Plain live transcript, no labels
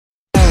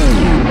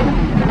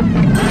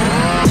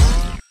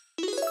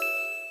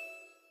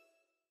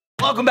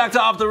Welcome back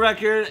to Off the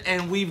Record,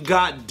 and we've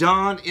got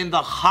Don in the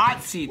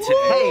hot seat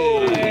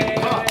today.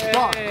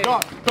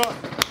 Don.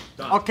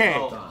 Okay.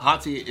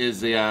 Hot seat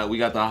is we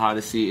got the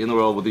hottest seat in the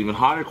world with even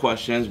hotter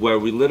questions, where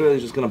we literally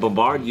just gonna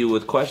bombard you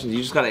with questions.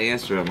 You just gotta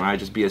answer them, right?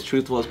 Just be as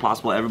truthful as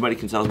possible. Everybody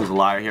can tell who's a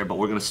liar here, but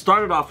we're gonna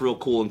start it off real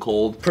cool and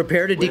cold.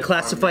 Prepare to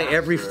declassify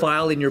every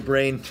file in your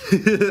brain.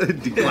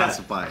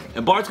 Declassify.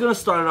 And Bart's gonna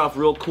start it off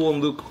real cool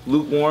and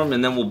lukewarm,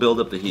 and then we'll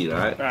build up the heat. All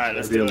right? All right,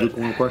 let's Be a do it.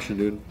 lukewarm question,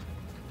 dude.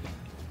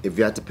 If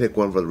you had to pick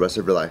one for the rest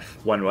of your life,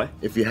 One way.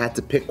 if you had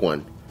to pick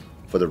one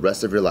for the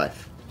rest of your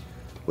life,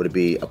 would it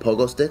be a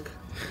pogo stick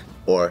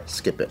or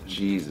skip it?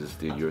 Jesus,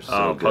 dude, you're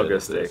so good. Pogo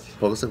at stick. this.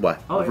 Pogo stick, why?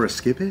 Over a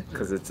skip it?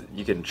 Because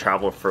you can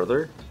travel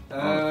further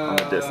on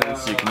the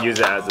distance. You can use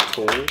it as a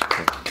tool. Good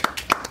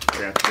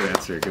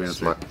answer. Good answer.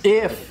 Smart.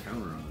 If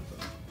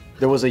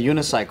there was a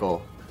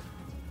unicycle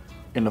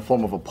in the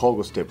form of a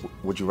pogo stick,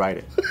 would you ride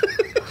it?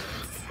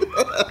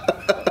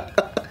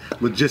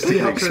 Logistically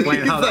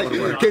explain how that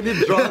would work. Can you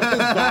draw this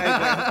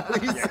diagram,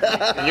 please?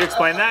 Can you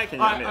explain that? Can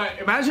you?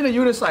 Imagine a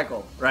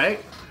unicycle, right?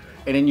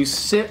 And then you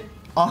sit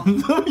on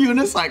the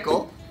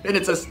unicycle, and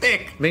it's a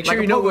stick. Make like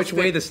sure a you know pogo which stick.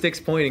 way the stick's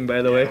pointing,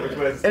 by the way.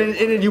 And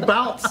then you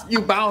bounce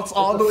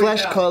all the way down.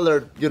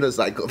 Flesh-colored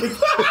unicycle.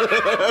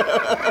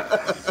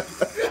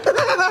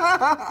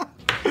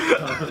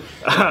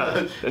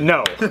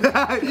 No.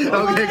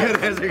 Okay, good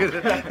answer. Good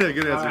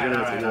answer.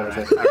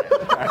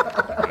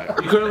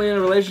 You currently in a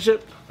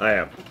relationship? I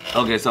am.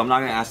 Okay, so I'm not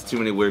gonna ask too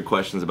many weird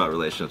questions about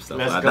relationship stuff.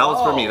 That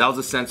was for me. That was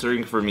a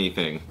censoring for me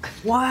thing.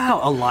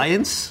 Wow,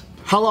 alliance?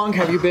 How long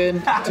have you been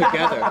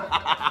together?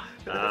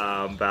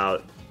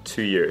 About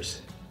 2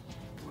 years.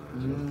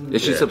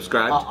 Is she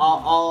subscribed?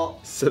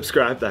 I'll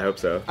Subscribed? I hope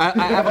so. I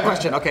have a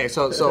question. Okay,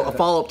 so a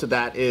follow-up to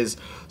that is,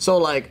 so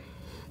like,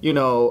 you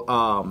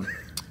know,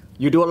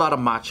 you do a lot of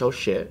macho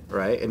shit,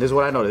 right? And this is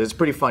what I noticed. It's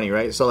pretty funny,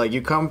 right? So like,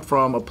 you come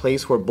from a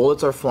place where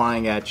bullets are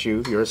flying at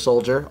you. You're a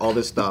soldier, all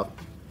this stuff.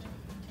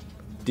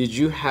 Did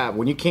you have,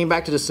 when you came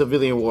back to the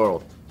civilian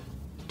world,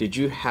 did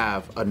you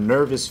have a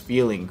nervous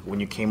feeling when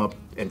you came up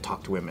and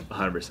talked to women?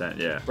 100%,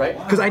 yeah. Right?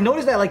 Because I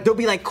noticed that like there'll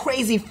be like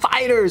crazy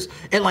fighters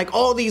and like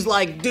all these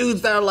like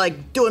dudes that are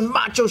like doing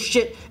macho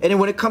shit, and then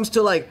when it comes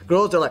to like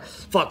girls, they're like,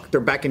 fuck,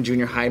 they're back in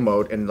junior high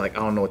mode, and like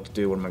I don't know what to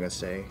do. What am I gonna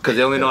say? Because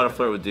they only know how to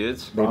flirt with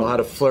dudes. They know how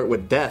to flirt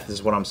with death,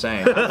 is what I'm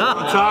saying. I'm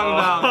talking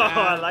about, man.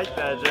 I like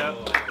that,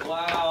 Joe.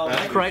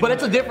 But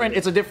it's a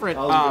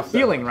different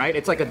feeling, right?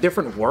 It's like a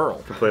different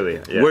world. Completely,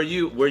 yeah. Were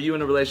you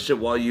in a relationship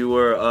while you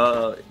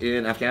were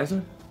in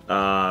Afghanistan?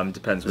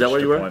 Depends. Is that where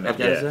you were? deployment.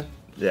 Afghanistan?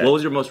 Yeah. What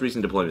was your most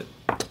recent deployment?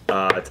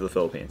 To the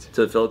Philippines.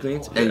 To the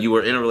Philippines? And you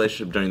were in a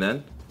relationship during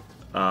then?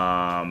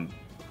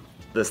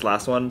 This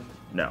last one,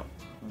 no.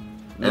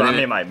 And I then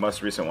mean, my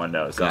most recent one,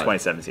 no. So Got it.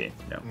 2017,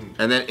 no.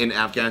 And then in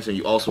Afghanistan,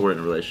 you also were in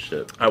a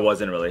relationship. I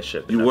was in a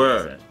relationship. You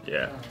were?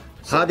 Yeah.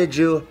 How did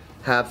you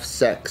have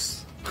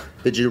sex?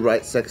 Did you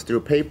write sex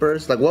through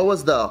papers? Like, what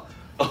was the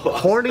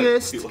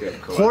horniest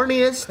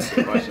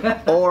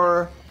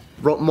or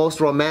most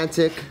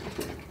romantic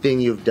thing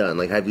you've done?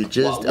 Like, have you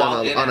just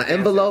While in on an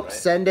envelope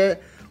send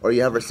it, or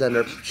you ever send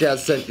her? She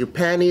has sent you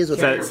panties with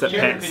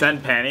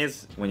Send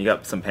panties. When you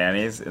got some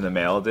panties in the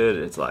mail, dude,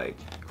 it's like,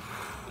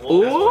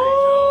 Ooh!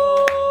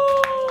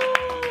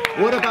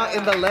 What about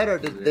in the letter?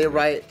 Did they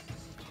write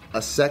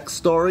a sex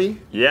story?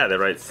 yeah, they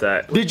write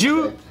sex. Did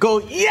you go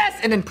yes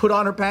and then put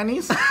on her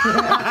panties?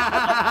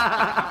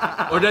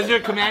 Or does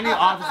your commanding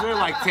officer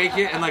like take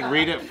it and like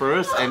read it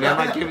first and then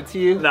like give it to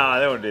you? No,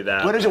 they don't do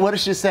that. What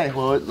does she say?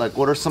 Well, like,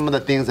 what are some of the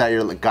things that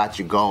you're like got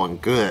you going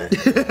good?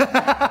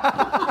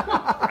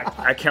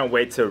 I can't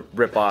wait to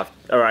rip off,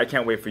 or I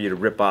can't wait for you to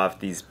rip off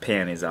these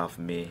panties off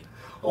of me.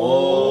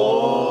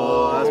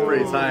 Oh, that's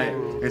pretty tight.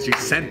 And she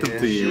sent them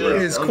to you. Bro.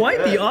 Is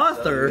quite the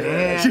author.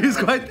 She's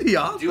quite the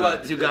author. Do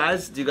you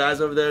guys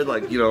over there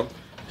like, you know,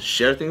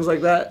 share things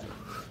like that?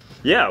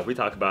 Yeah, we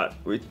talk about.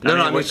 I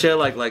mean share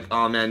like,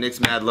 oh man, Nick's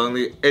mad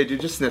lonely. Hey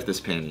dude, just sniff this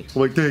panty.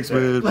 Like, thanks,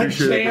 man.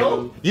 Appreciate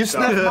it. You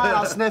sniff mine,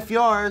 I'll sniff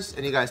yours,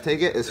 and you guys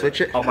take it and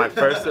switch it. Oh, my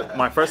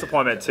first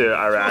appointment to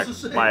Iraq,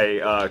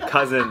 my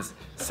cousins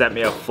sent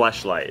me a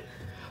fleshlight.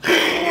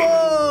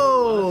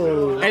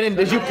 Whoa! And then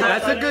did you?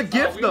 That's a good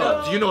gift,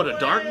 though. Do you know what a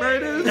dark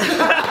night is?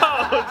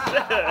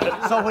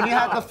 So when you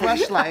had the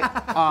fleshlight,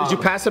 Did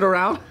you pass it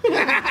around?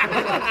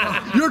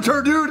 Your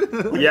turn,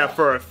 dude. Yeah,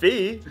 for a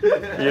fee.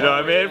 You know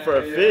what I mean? For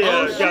a fee.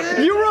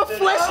 You were a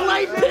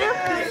fleshlight pimp.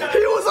 He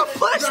was a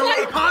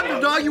fleshlight.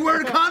 Condom, dog. You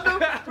wearing a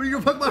condom? Were you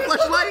gonna fuck my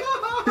flashlight?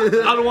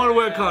 I don't want to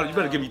wear a condom. You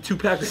better give me 2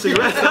 packs of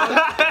cigarettes. You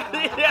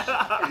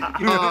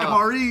got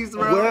MREs,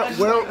 bro.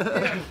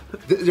 where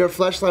your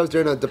fleshlight was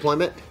during a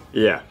deployment?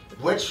 Yeah,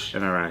 Which?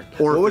 in Iraq.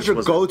 What was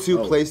your go-to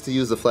place to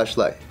use the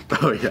fleshlight?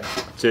 Oh yeah.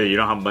 Dude, you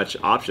don't have much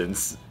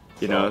options.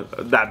 You know,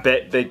 that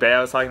big bay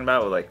I was talking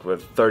about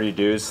with 30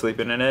 dudes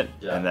sleeping in it,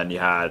 and then you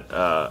had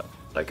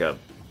like a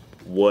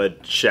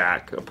wood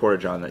shack, a porta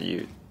john that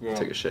you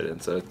took a shit in.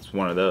 So it's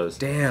one of those.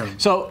 Damn.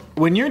 So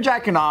when you're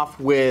jacking off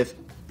with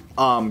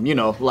you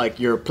know, like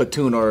your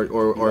platoon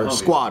or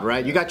squad,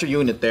 right? You got your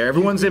unit there.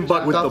 Everyone's in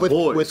buck with the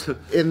boys.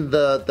 In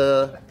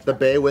the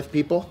bay with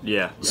people.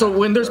 Yeah. So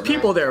when there's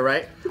people there,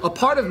 right? A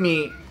part of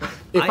me,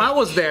 if I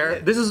was there,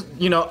 this is,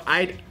 you know,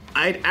 I'd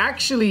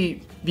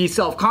actually be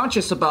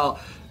self-conscious about,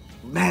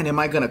 man, am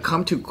I gonna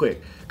come too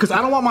quick? Because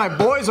I don't want my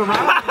boys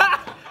around.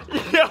 You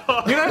know,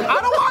 I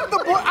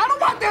don't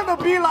want them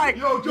to be like,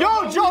 yo,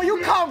 Joe,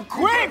 you come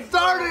quick.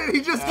 Started.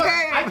 He just came.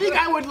 I think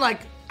I would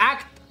like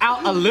act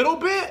out a little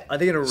bit. I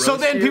think it'll roast so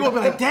then you. people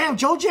will be like, damn,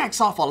 Joe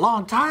jacks off a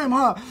long time,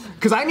 huh?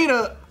 Because I need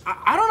a.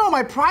 I don't know,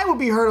 my pride would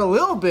be hurt a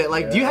little bit.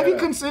 Like, have you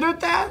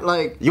considered that?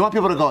 Like, You want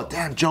people to go,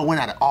 damn, Joe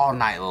went at it all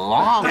night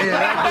long. He was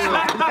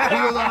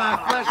on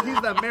that flex.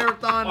 He's that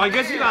marathon. Well, I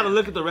guess you gotta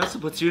look at the rest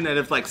of the platoon, and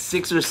if like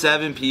 6 or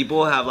 7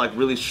 people have like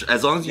really,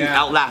 as long as you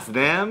outlast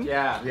them,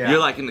 you're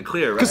like in the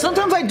clear, right? because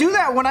sometimes I do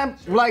that when I'm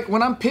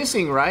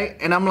pissing, right?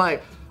 And I'm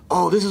like,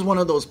 oh, this is one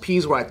of those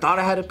pees where I thought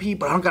I had to pee,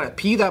 but I don't gotta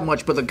pee that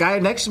much. But the guy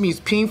next to me is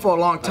peeing for a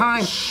long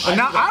time, and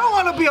now I don't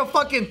want to be a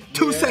fucking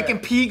 2-second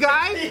pee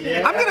guy.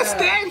 I'm gonna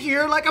stand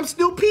here like I'm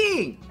still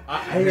peeing.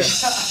 I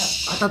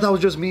thought that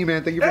was just me,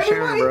 man. Thank you for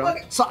sharing, bro.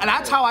 So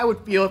that's how I would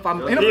feel if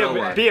I'm in a Be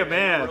a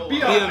man.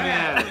 Be a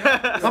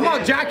man. I'm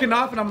all jacking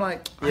off, and I'm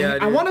like, Yeah, I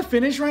dude. want to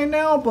finish right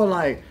now, but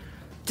like,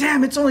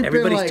 damn, it's only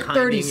Everybody's been like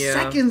 30 timing you.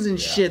 seconds and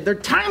shit. They're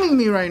timing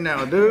me right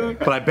now, dude.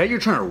 But I bet you're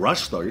trying to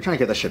rush though. You're trying to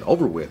get that shit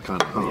over with,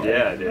 kind of. Huh?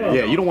 Yeah, dude.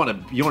 Yeah, you don't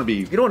want to. You want to be.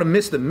 You don't want to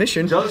miss the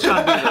mission. Joe's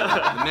trying to be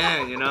the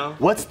man, you know?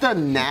 What's the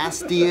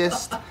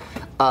nastiest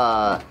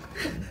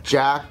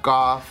jack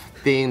off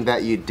thing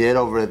that you did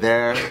over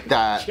there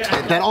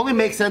that only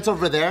makes sense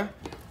over there?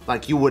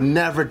 Like you would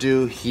never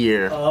do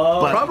here.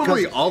 But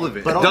Probably 'cause- all of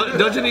it. but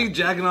Don't you think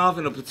jacking off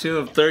in a platoon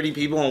of 30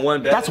 people on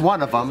one bed? that's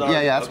one of them.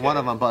 Yeah, that's one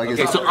of them. But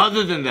Okay, so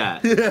other than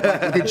that,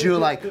 did you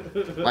like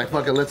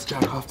fucking let's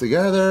jack off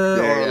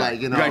together or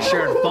like you know? You guys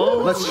sharing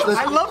phones?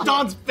 I love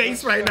Don's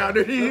face right now,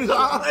 dude. He's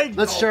like,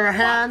 Let's share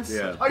hands.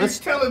 Yeah. Are you Let's,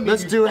 telling me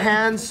let's you- do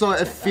hands so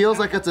it feels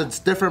like it's a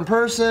different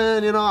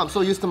person. You know, I'm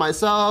so used to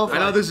myself. I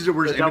know this is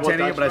we're just double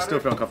imitating it, Dutch but I still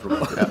feel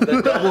uncomfortable.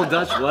 the double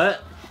Dutch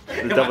what?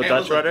 The double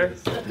Dutch rudder?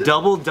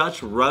 Double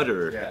Dutch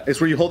rudder.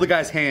 It's where you hold the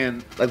guy's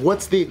hand. Like,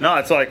 what's the? No,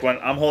 it's like when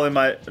I'm holding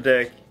my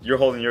dick, you're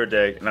holding your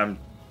dick, and I'm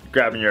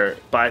grabbing your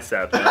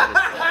bicep. And I'm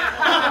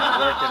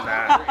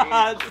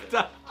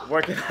just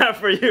working that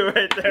for you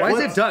right there. Why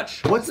is it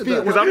Dutch? What's the?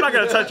 Because I'm not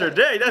gonna touch your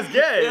dick. That's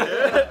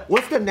gay.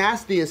 What's the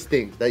nastiest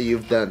thing that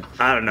you've done?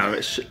 I don't know.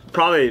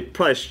 Probably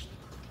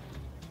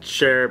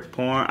share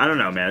porn. I don't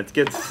know, man. It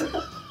gets.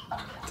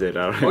 Dude,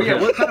 I don't know. Oh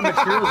yeah, what kind of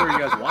materials are you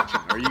guys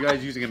watching? Are you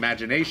guys using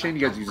imagination?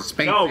 You guys using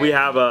Spank? No, we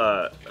have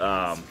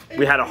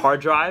we had a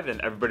hard drive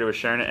and everybody was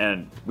sharing it,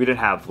 and we didn't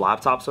have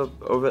laptops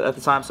over at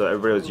the time, so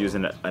everybody was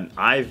using an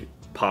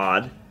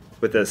iPod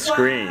with a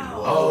screen.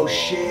 Oh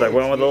shit! Like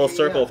one with a little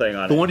circle thing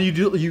on The it. one you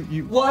do,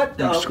 you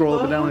scroll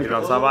up and down like You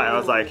know what I'm talking about? And I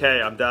was like,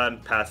 hey, I'm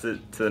done. Pass it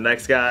to the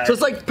next guy. So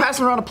it's like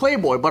passing around a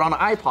Playboy, but on an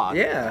iPod.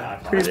 Yeah,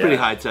 It's pretty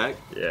high tech.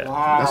 Yeah.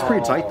 that's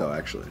pretty tight though,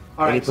 actually.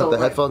 All And right, you put so, the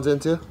like, headphones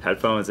into?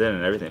 Headphones in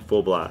and everything,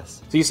 full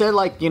blast. so you said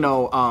like, you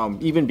know,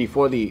 even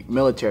before the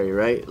military,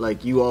 right?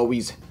 Like you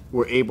always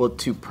were able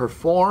to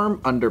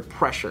perform under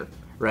pressure,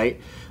 right?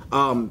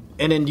 And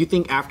then you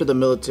think after the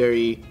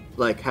military,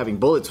 like having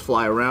bullets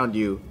fly around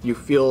you, you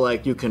feel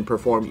like you can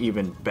perform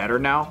even better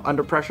now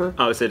under pressure?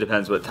 I would say it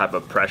depends what type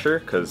of pressure,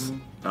 because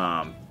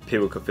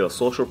people could feel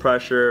social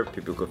pressure,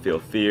 people could feel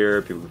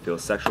fear, people could feel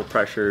sexual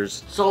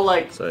pressures. So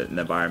like, So in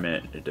the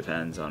environment, it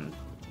depends on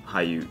how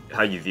you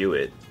view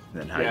it,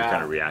 and then how you Yeah.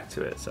 kind of react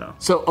to it. So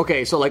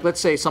okay, so like let's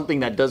say something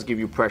that does give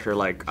you pressure,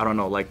 like, I don't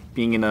know, like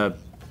being in a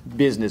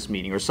business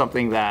meeting or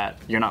something that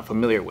you're not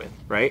familiar with,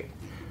 right?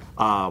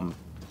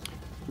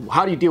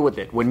 How do you deal with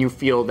it when you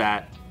feel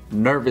that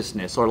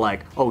nervousness or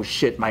like, oh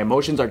shit, my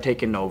emotions are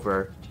taking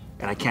over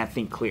and I can't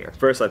think clear?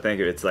 first, I think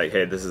it's like,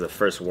 hey, this is a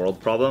first world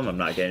problem. I'm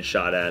not getting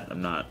shot at.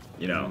 I'm not,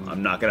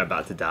 I'm not gonna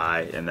about to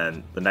die. And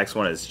then the next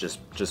one is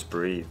just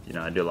breathe. You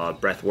know, I do a lot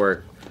of breath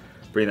work,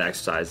 breathing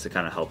exercise to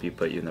kind of help you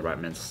put you in the right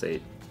mental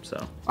state. So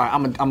All right,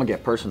 I'm gonna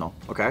get personal,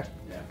 okay?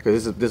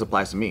 Because this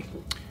applies to me.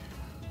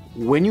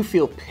 When you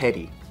feel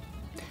petty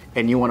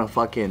and you want to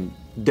fucking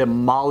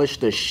demolish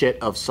the shit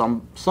of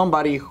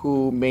somebody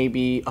who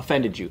maybe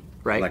offended you,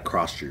 right? Like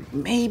crossed you.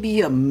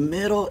 Maybe a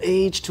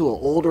middle-aged to an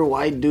older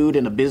white dude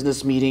in a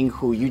business meeting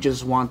who you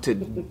just want to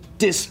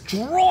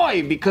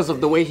destroy because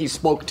of the way he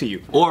spoke to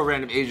you. Or a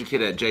random Asian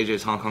kid at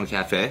JJ's Hong Kong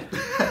Cafe.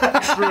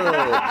 True.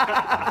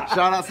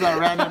 Shout out to that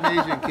random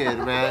Asian kid,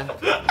 man.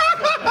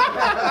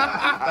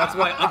 That's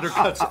why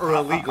undercuts are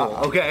illegal,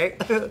 okay?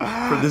 For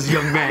this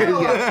young man.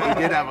 Yes,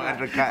 he did have an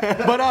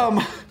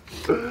undercut.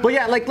 But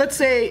yeah, like let's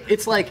say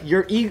it's like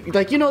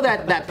like you know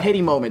that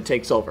petty moment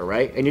takes over,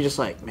 right? And you're just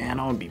like, man,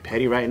 I want to be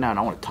petty right now and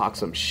I want to talk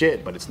some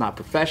shit, but it's not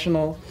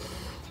professional.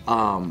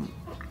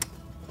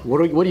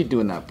 What do you do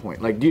in that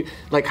point?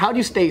 Like how do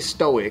you stay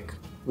stoic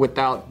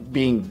without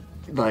being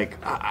like,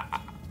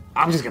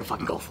 I'm just gonna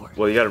fucking go for it?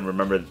 well, you got to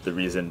remember the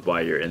reason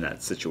why you're in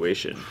that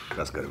situation.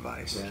 That's good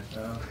advice.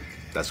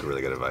 That's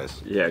really good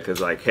advice. Yeah, because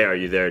like, hey, are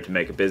you there to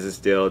make a business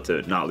deal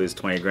to not lose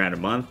 20 grand a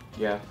month?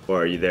 Yeah.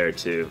 Or are you there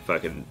to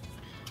fucking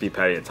be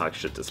petty and talk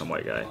shit to some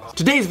white guy?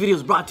 Today's video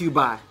is brought to you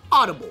by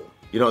Audible.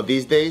 You know,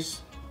 these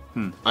days,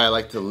 I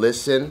like to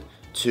listen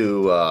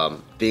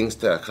to things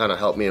to kind of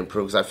help me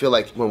improve. Because I feel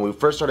like when we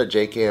first started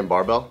JK and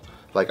Barbell,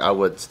 like I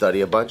would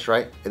study a bunch,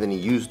 right? And then you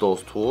use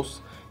those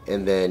tools,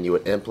 and then you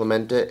would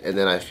implement it. And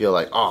then I feel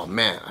like, oh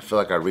man, I feel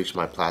like I reached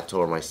my plateau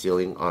or my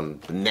ceiling on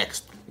the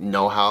next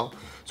know-how.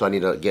 So I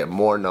need to get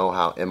more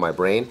know-how in my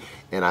brain.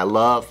 And I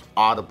love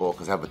Audible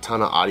because I have a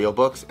ton of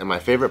audiobooks. And my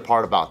favorite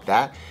part about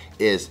that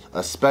is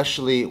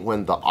especially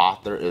when the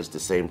author is the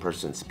same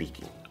person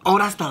speaking. Oh,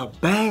 that's not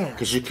bad.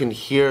 Because you can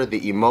hear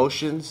the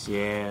emotions.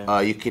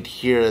 Yeah. You could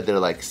hear their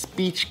like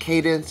speech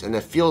cadence, and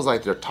it feels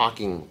like they're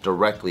talking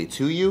directly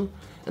to you.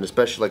 And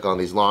especially like on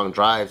these long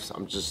drives,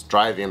 I'm just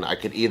driving. I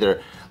could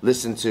either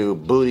listen to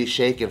booty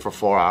shaking for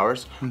 4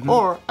 hours,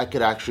 or I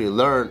could actually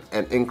learn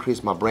and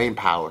increase my brain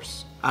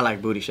powers. I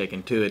like booty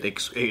shaking too.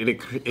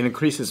 It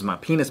increases my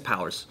penis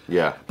powers.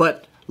 Yeah.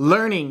 But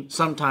learning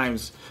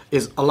sometimes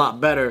is a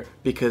lot better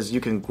because you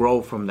can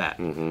grow from that.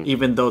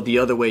 Even though the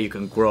other way you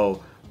can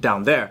grow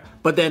down there.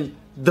 But then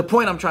the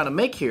point I'm trying to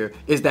make here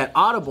is that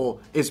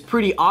Audible is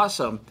pretty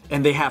awesome,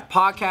 and they have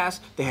podcasts,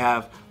 they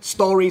have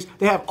stories,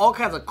 they have all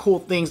kinds of cool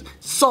things,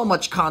 so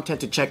much content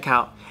to check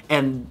out.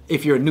 And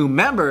if you're a new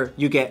member,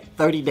 you get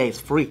 30 days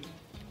free.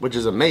 Which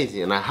is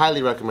amazing, and I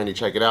highly recommend you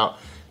check it out.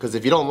 Because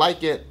if you don't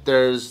like it,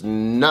 there's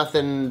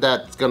nothing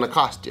that's gonna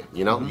cost you,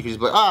 you know? You can just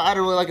be like, oh, I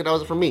didn't really like it, that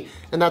wasn't for me.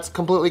 And that's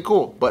completely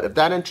cool. But if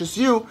that interests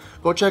you,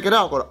 go check it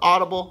out. Go to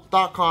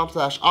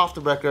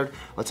audible.com/offtherecord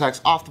or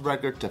text off the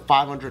record to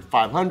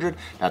 500-500.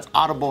 That's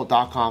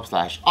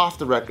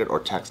audible.com/offtherecord or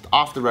text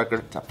off the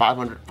record to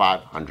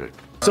 500-500.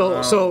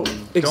 So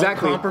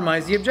exactly. Don't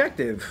compromise the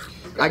objective.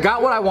 I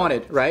got what I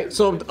wanted, right?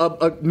 So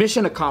a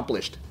mission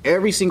accomplished.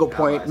 Every single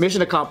point,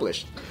 mission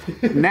accomplished.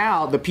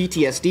 Now the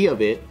PTSD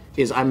of it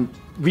is I'm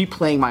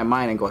replaying my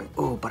mind and going,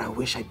 oh, but I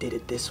wish I did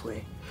it this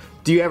way.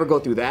 Do you ever go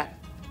through that?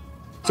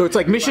 So it's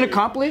like mission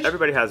accomplished?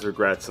 Everybody has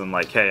regrets and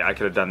like, hey, I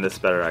could have done this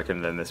better, I could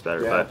have done this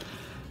better, but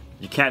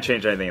you can't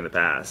change anything in the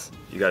past.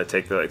 You got to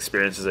take the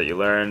experiences that you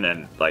learn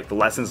and like the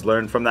lessons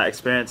learned from that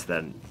experience,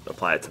 then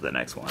apply it to the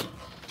next one.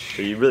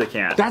 So you really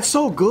can't. That's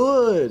so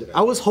good.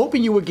 I was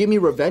hoping you would give me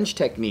revenge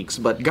techniques,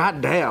 but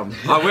goddamn.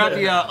 We're at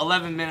the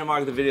 11-minute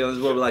mark of the video. This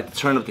is where we like to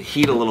turn up the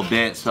heat a little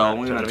bit. So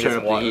we're gonna turn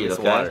up the heat.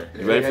 Okay.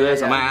 You ready for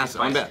this? I'm gonna ask.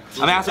 I'm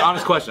asking an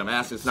honest question. I'm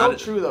asking. It's not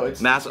true though.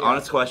 I'm asking an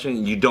honest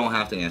question. You don't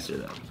have to answer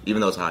them,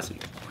 even though it's a hot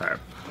seat. Alright.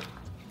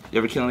 You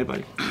ever kill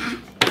anybody?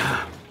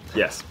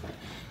 Yes.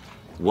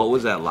 What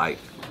was that like?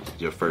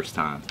 Your first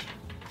time?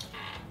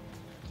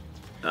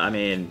 I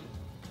mean,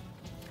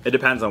 it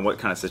depends on what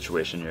kind of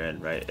situation you're in,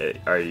 right?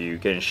 Are you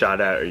getting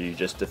shot at? Are you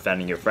just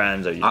defending your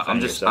friends? Are you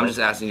defending yourself? I'm just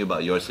asking you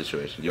about your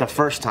situation. The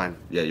first time.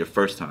 Yeah, your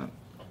first time.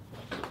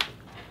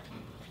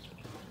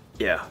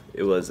 Yeah,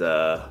 it was.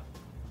 I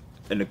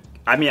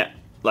mean,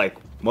 like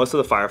most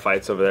of the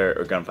firefights over there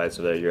or gunfights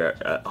over there, you're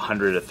at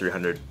 100 to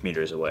 300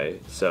 meters away.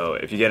 So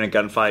if you get in a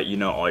gunfight, you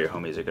know all your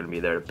homies are going to be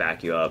there to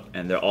back you up,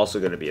 and they're also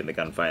going to be in the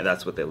gunfight. And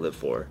that's what they live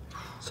for.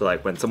 So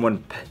like when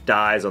someone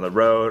dies on the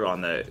road, on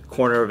the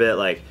corner of it,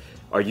 like.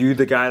 Are you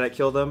the guy that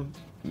killed them?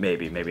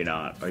 Maybe, maybe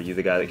not. Are you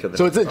the guy that killed them?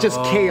 So it's just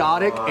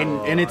chaotic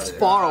and it's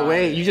far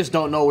away. You just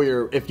don't know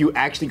if you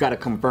actually got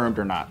it confirmed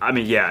or not. I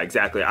mean, yeah,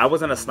 exactly. I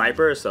wasn't a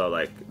sniper, so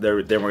like they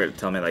were going to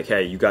tell me like,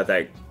 hey, you got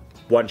that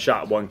one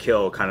shot, one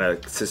kill kind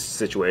of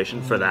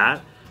situation for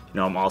that. You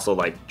know, I'm also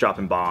like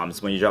dropping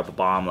bombs. When you drop a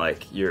bomb,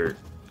 like you're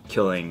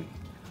killing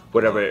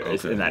whatever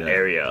is in that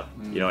area.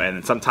 You know,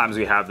 and sometimes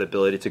we have the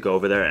ability to go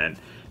over there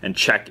and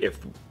check if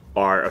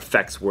our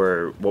effects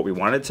were what we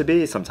wanted to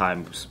be.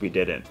 Sometimes we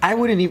didn't. I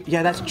wouldn't even,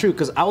 yeah, that's true,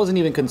 because I wasn't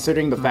even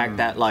considering the fact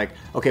that, like,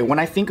 okay, when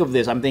I think of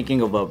this, I'm thinking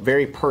of a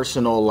very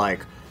personal,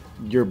 like,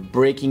 you're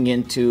breaking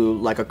into,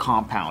 like, a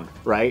compound,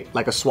 right?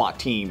 Like a SWAT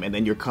team, and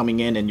then you're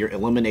coming in and you're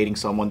eliminating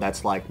someone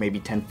that's, like, maybe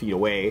 10 feet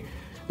away.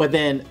 But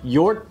then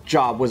your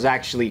job was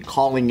actually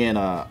calling in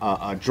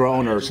a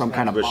drone or some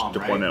kind of bomb,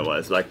 deployment right?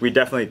 was. Like, we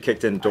definitely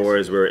kicked in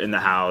doors, we were in the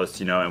house,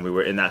 you know, and we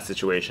were in that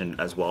situation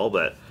as well,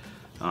 but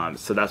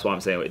so that's why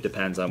I'm saying it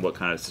depends on what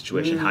kind of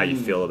situation, how you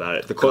feel about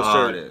it. The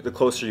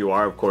closer you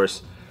are, of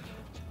course,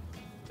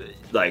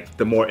 like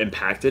the more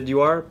impacted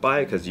you are by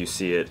it because you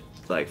see it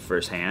like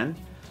firsthand.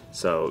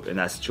 So in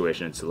that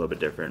situation, it's a little bit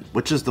different.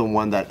 Which is the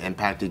one that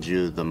impacted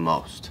you the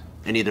most,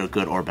 in either a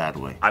good or bad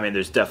way? I mean,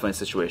 there's definitely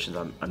situations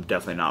I'm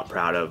definitely not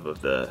proud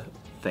of the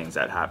things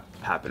that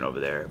happen over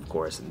there, of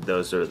course, and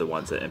those are the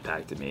ones that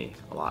impacted me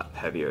a lot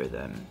heavier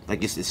than.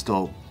 Like it's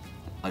still.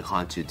 Like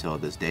haunt you till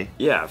this day?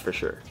 Yeah, for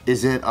sure.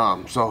 Is it,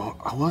 so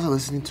I wasn't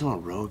listening to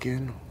on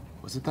Rogan.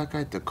 Was it that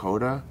guy,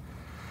 Dakota?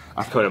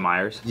 Dakota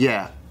Myers?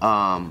 Yeah,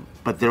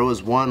 but there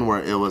was one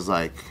where it was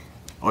like,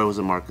 or it was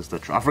a Marcus the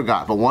Tran. I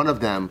forgot, but one of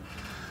them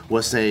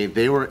was saying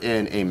they were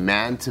in a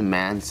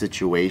man-to-man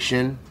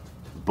situation.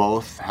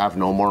 Both have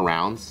no more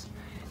rounds,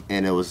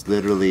 and it was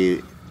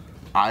literally,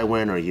 I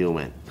win or you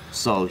win.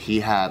 So he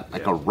had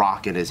like a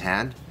rock in his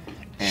hand,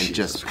 and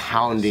just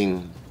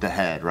pounding the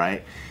head,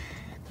 right?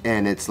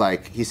 And it's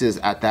like, he says,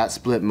 at that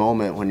split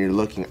moment when you're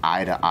looking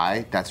eye to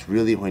eye, that's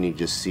really when you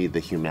just see the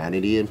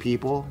humanity in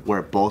people,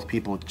 where both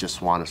people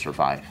just want to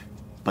survive.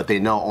 But they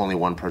know only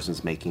one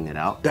person's making it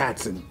out.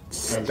 That's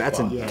intense.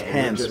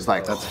 It's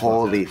like,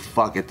 holy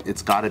fuck,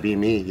 it's got to be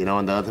me, you know.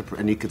 And the other,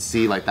 and you could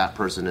see like that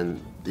person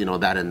and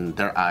that in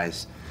their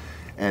eyes,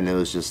 and it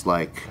was just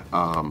like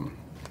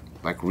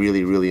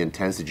really, really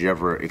intense. Did you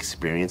ever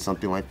experience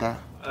something like that?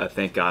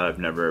 Thank God I've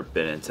never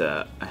been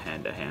into a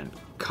hand-to-hand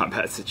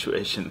combat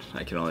situation.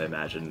 I can only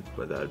imagine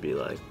what that would be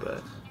like,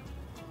 but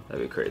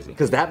that'd be crazy.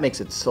 Because that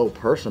makes it so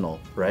personal,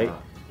 right?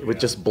 With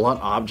just blunt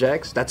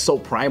objects, that's so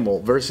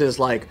primal. Versus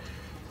like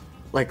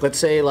let's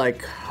say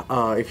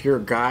if you're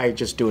a guy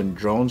just doing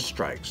drone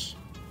strikes,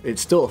 it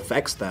still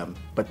affects them,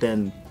 but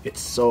then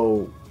it's a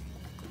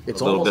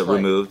little bit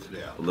removed.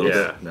 A little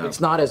bit. No.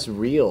 It's not as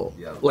real.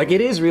 Like, it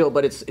is real,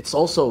 but it's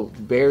also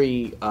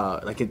very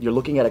you're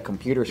looking at a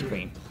computer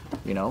screen,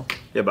 you know?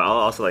 Yeah, but I'll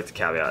also like to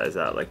caveat is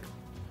that like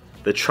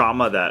the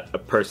trauma that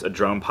a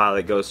drone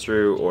pilot goes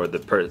through, or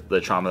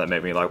the trauma that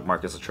maybe like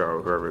Marcus Luttrell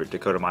or whoever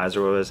Dakota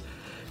Miser was,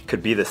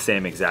 could be the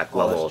same exact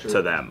level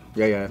to them.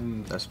 Yeah,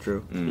 that's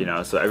true. You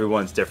know, so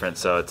everyone's different,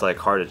 so it's like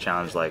hard to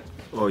challenge like,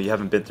 oh, you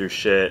haven't been through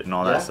shit and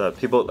all that stuff.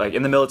 People like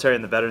in the military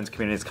and the veterans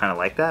community is kind of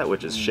like that,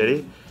 which is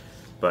shitty,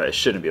 but it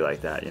shouldn't be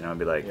like that, you know. It'd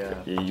be like,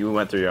 you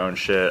went through your own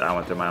shit, I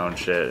went through my own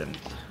shit, and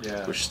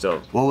we're still.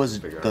 What was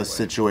the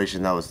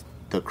situation that was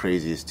the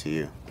craziest to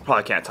you?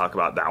 Probably can't talk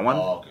about that one.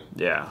 Oh, okay.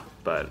 Yeah,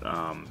 but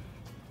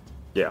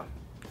yeah.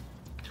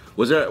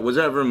 Was there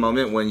ever a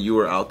moment when you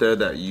were out there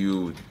that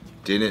you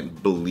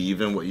didn't believe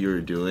in what you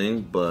were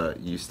doing, but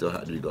you still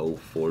had to go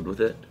forward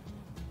with it?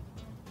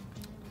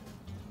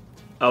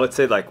 I would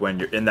say like when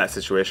you're in that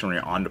situation, when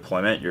you're on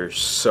deployment, you're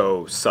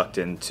so sucked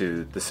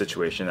into the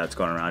situation that's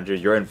going around you.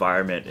 Your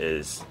environment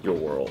is your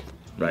world,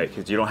 right?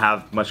 Because you don't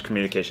have much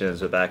communication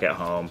back at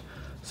home.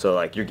 So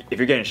like if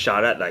you're getting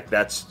shot at, like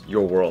that's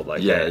your world.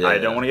 Like I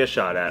don't want to get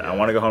shot at. I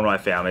want to go home to my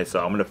family,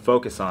 so I'm going to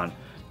focus on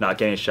not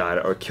getting shot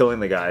at or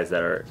killing the guys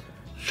that are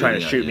trying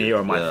to shoot me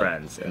or my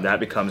friends, and that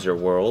becomes your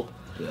world.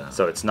 Yeah.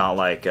 So it's not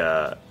like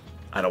I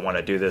don't want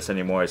to do this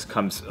anymore. It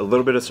comes a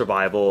little bit of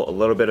survival, a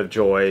little bit of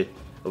joy,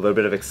 a little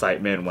bit of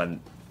excitement when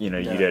you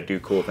get to do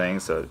cool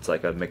things. So it's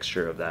like a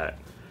mixture of that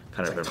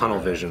kind of tunnel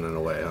vision in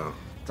a way, huh?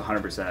 It's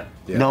 100%.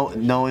 Yeah.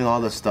 Knowing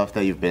all the stuff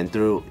that you've been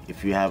through,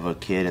 if you have a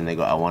kid and they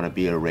go, I want to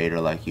be a Raider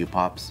like you,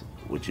 Pops,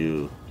 would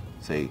you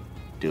say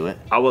do it?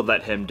 I would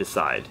let him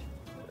decide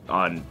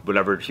on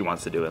whatever he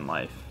wants to do in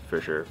life,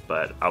 for sure.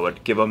 But I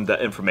would give him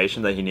the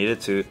information that he needed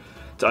to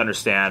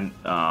understand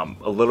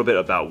a little bit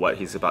about what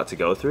he's about to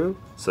go through,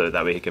 so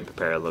that way he can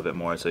prepare a little bit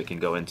more, so he can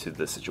go into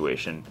the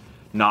situation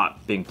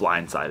not being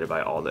blindsided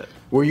by all that.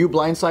 Were you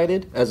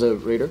blindsided as a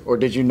Raider, or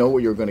did you know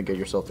what you were going to get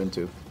yourself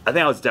into? I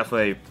think I was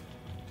definitely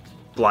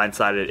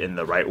blindsided in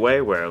the right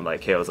way, where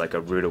like, hey, it was like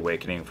a rude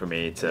awakening for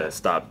me to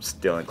stop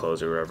stealing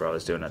clothes or whatever I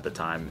was doing at the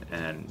time,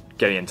 and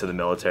getting into the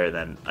military.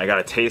 Then I got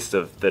a taste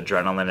of the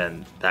adrenaline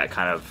and that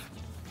kind of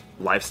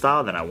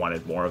lifestyle. Then I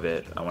wanted more of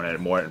it. I wanted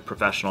more in a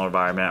professional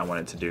environment. I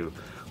wanted to do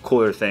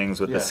cooler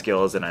things with the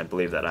skills, and I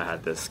believe that I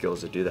had the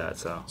skills to do that.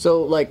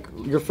 So like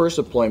your first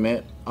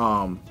deployment,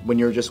 when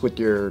you're just with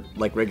your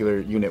like regular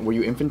unit, were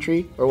you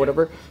infantry or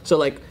whatever? So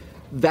like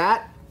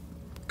that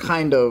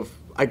kind of,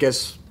 I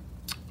guess,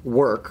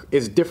 work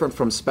is different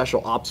from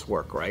special ops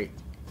work, right?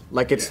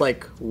 Like it's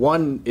like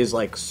one is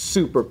like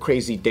super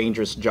crazy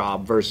dangerous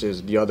job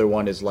versus the other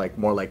one is like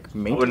more like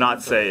maintenance. I would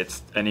not say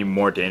it's any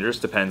more dangerous.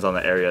 Depends on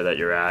the area that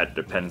you're at.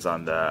 Depends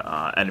on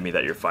the enemy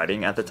that you're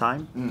fighting at the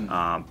time.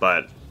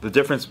 But the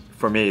difference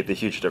for me, the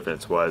huge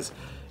difference was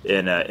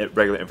in a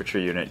regular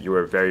infantry unit, you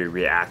were very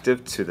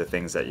reactive to the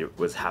things that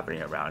was happening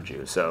around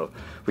you. So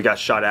we got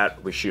shot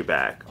at, we shoot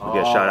back. We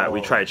get shot at, we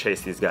try to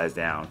chase these guys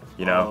down,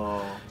 you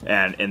know?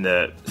 And in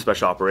the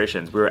special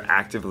operations, we were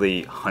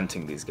actively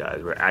hunting these guys.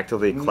 We were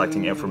actively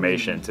collecting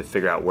information to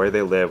figure out where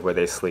they live, where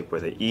they sleep,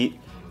 where they eat,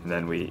 and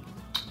then we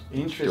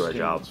do our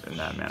job in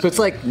that manner. So it's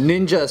like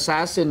ninja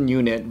assassin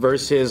unit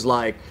versus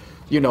like,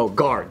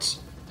 guards.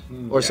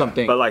 Or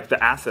something. But like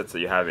the assets that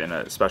you have in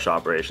a special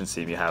operations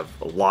team, you have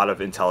a lot of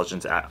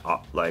intelligence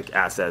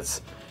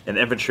assets. In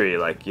the infantry,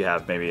 like you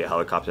have maybe a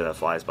helicopter that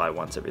flies by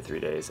once every 3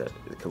 days that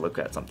can look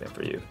at something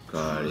for you.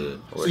 Got it.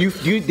 So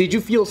did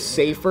you feel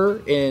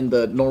safer in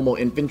the normal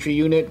infantry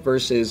unit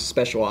versus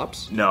special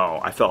ops?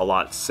 No, I felt a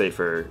lot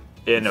safer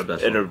in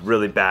a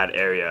really bad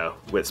area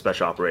with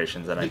special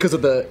operations, and because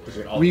of the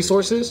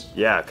resources.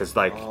 Yeah, because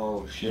like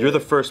you're the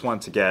first one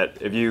to get,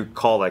 if you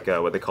call like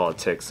what they call a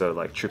TIC, so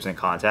like troops in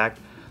contact.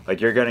 Like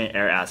you're getting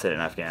air asset in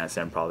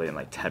Afghanistan probably in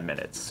like 10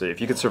 minutes. So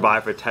if you could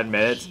survive for 10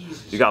 minutes,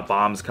 you got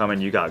bombs coming,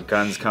 you got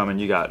guns coming,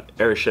 you got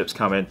airships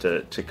coming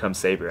to come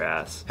save your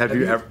ass. Have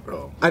you ever?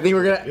 Oh. I think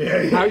we're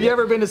gonna. Have you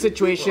ever been in a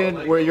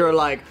situation where you're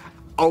like,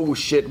 oh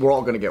shit, we're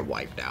all gonna get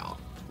wiped out?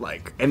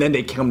 Like, and then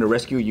they come to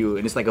rescue you,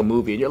 and it's like a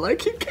movie, and you're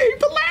like, he came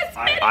the last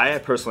minute. I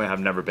personally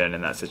have never been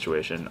in that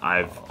situation.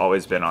 I've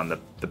always been on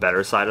the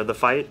better side of the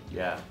fight.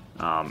 Yeah.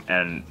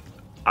 And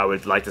I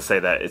would like to say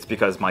that it's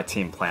because my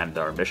team planned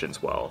our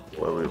missions well.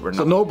 Where we were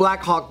So no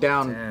Black Hawk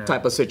Down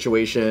type of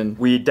situation.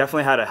 We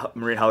definitely had a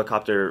Marine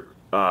helicopter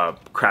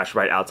crash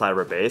right outside of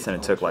our base, and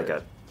it took like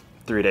a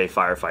 3-day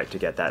firefight to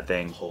get that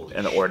thing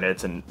and the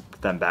ordnance and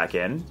then back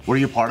in. Were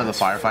you part of the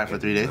firefight for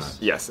 3 days?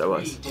 Yes, that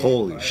was.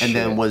 Holy shit.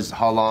 And then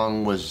how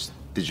long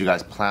did you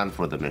guys plan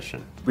for the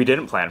mission? We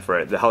didn't plan for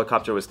it. The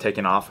helicopter was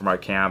taken off from our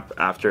camp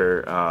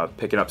after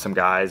picking up some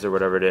guys or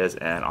whatever it is,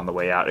 and on the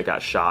way out it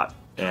got shot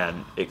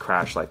and it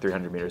crashed like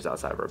 300 meters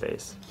outside of our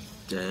base.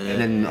 And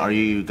then are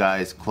you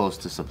guys close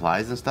to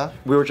supplies and stuff?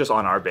 We were just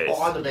on our base.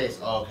 On the base.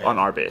 Oh, okay. On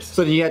our base.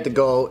 So then you had to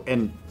go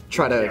and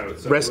try to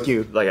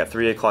rescue. Like at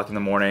 3 o'clock in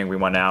the morning, we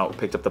went out,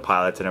 picked up the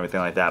pilots and everything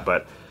like that,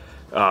 but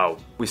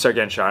we started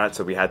getting shot at,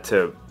 so we had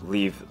to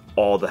leave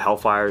all the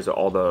Hellfires,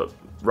 all the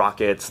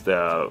rockets,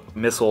 the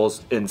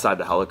missiles inside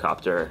the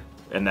helicopter.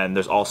 And then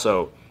there's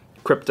also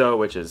crypto,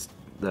 which is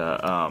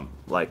the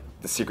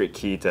the secret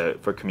key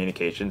for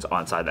communications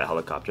inside that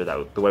helicopter.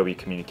 The way we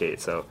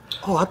communicate. So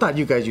Oh, I thought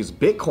you guys used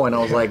Bitcoin. I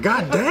was like,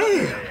 God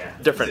damn.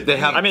 different. They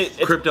have it's,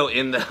 crypto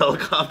in the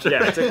helicopter.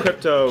 yeah, it's a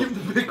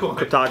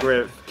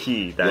cryptographic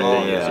key that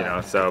they use, you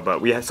know. So,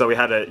 but we had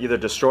to either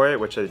destroy it,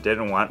 which they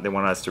didn't want. They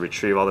wanted us to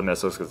retrieve all the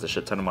missiles because it's a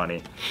shit ton of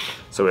money.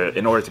 So,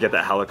 in order to get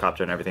that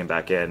helicopter and everything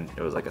back in,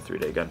 it was like a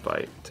 3-day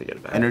gunfight to get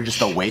it back. And they're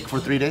just awake for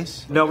 3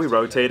 days? No, we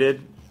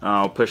rotated,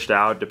 pushed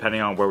out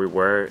depending on where we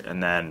were,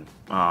 and then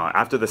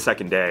after the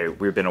second day,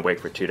 we've been awake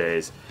for 2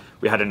 days.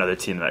 We had another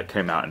team that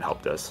came out and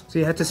helped us. So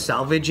you had to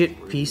salvage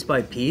it piece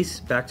by piece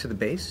back to the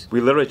base? We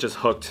literally just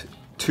hooked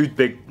 2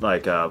 big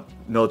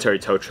military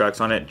tow trucks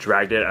on it,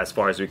 dragged it as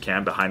far as we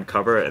can behind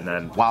cover, and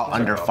then While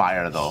under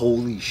fire, though.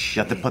 Holy shit.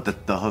 You have to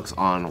put the hooks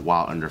on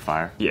while under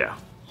fire. yeah.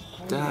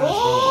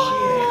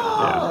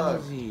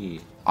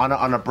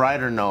 On a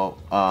brighter note,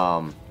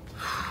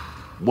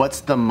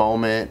 what's the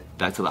moment?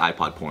 Back to the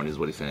iPod porn is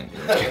what he's saying.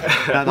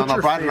 On a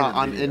brighter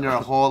note, in your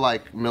whole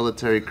like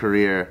military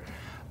career,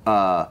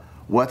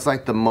 what's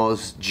like the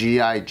most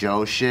GI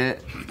Joe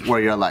shit where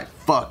you're like,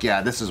 fuck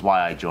yeah, this is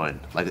why I joined?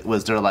 Like,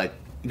 was there like,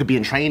 it could be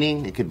in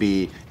training, it could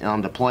be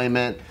on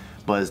deployment,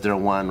 but is there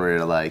one where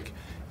you're like,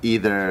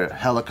 either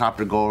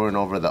helicopter going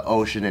over the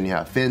ocean and you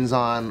have fins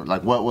on?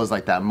 Like, what was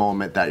like that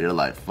moment that you're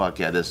like, fuck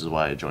yeah, this is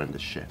why I joined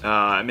this shit?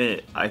 I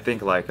mean, I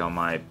think like on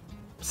my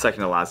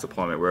second to last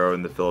deployment, we were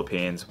in the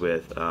Philippines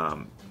with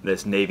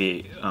this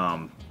Navy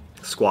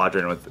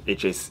squadron with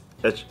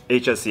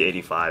HSC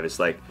 85. It's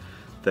like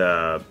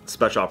the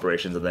special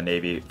operations of the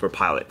Navy for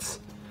pilots.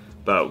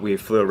 But we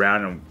flew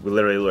around and we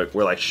literally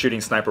we're like shooting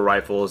sniper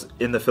rifles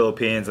in the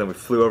Philippines, and we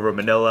flew over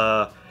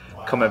Manila,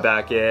 coming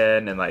back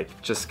in, and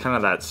like just kind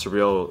of that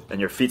surreal, and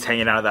your feet's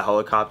hanging out of the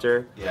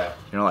helicopter. Yeah.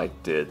 You're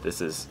like, dude,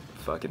 this is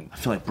fucking I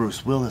feel like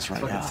Bruce Willis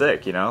right now.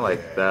 sick, you know?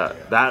 Like that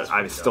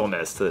I still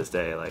miss to this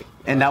day. Like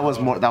And that was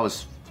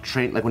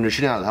train, like when you're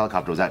shooting out of the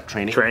helicopter, was that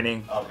training?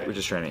 training, we're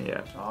just training,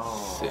 yeah.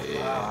 Sick.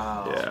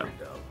 Yeah.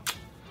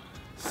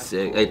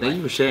 Sick. Hey, thank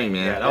you for sharing,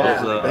 man.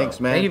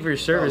 Thanks, man. Thank you for your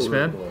service,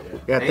 man.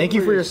 Yeah, thank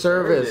you for your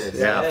service.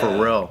 Yeah, for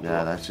real.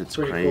 Yeah, that shit's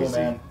Pretty crazy. cool,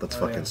 man. That's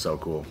fucking so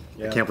cool.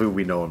 I can't believe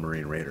we know a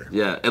Marine Raider.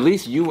 Yeah, at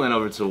least you went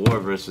over to war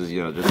versus,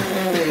 just.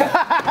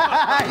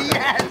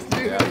 Yes,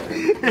 dude.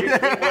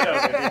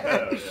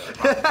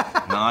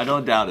 No, I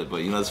don't doubt it, but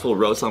this fool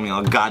roast on me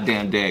all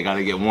goddamn day. I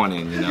gotta get one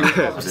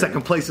in,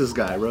 Second place this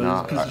guy, bro.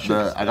 No, He's a piece of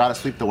shit. I gotta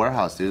sweep the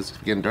warehouse, dude. It's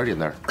getting dirty in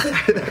there.